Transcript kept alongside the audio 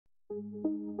Time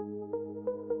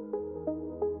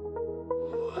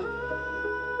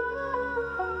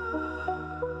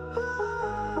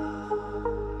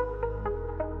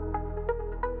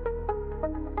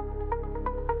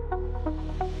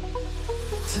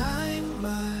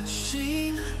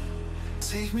machine,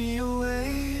 take me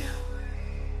away,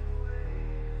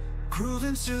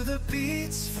 grooving to the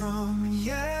beats from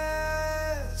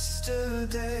yesterday.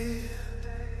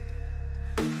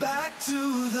 Back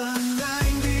to the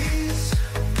 90s,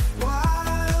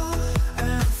 wild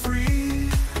and free.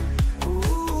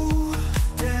 Ooh,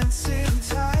 dancing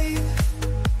tight,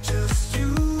 just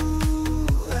you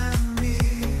and me.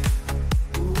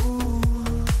 Ooh.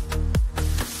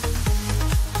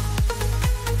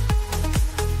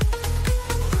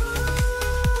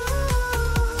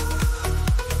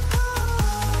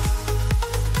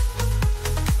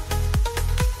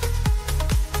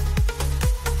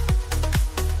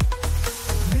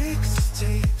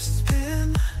 Mixtape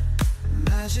spin,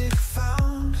 magic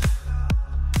found,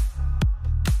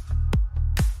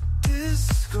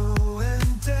 disco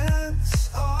and dance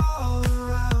all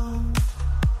around.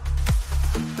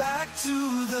 Back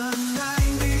to the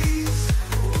 90s,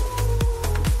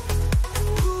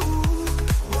 ooh,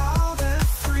 wild and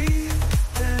free,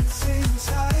 dancing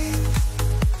tight,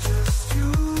 just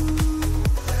you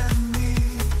and me.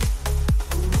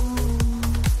 Ooh.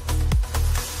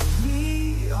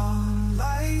 Neon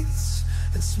lights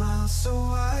and smiles so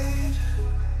wide,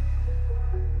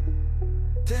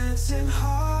 dancing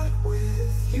hard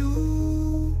with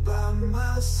you by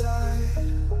my side.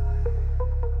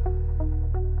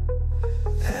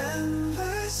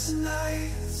 Endless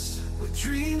nights with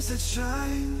dreams that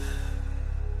shine.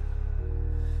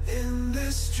 In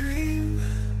this dream,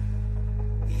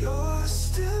 you're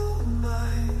still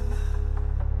mine.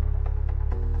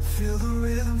 Feel the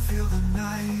rhythm, feel the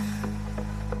night.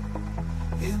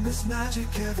 In this magic,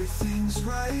 everything's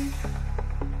right.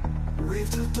 Rave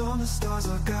till dawn, the stars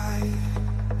are guide.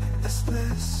 In this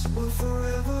bliss, we'll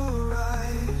forever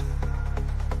ride.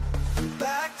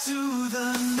 Back to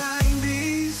the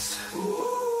 90s.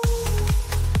 Ooh,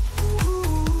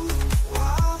 ooh,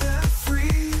 wild and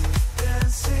free,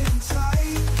 dancing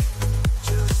tight,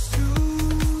 just you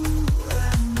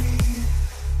and me.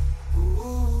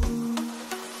 Ooh.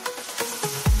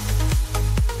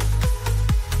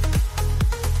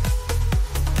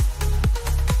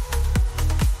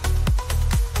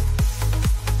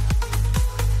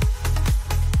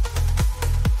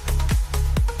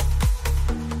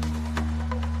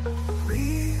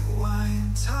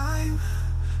 Rewind time,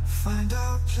 find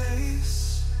our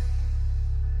place,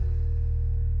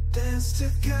 dance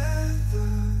together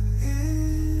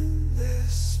in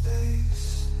this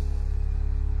space.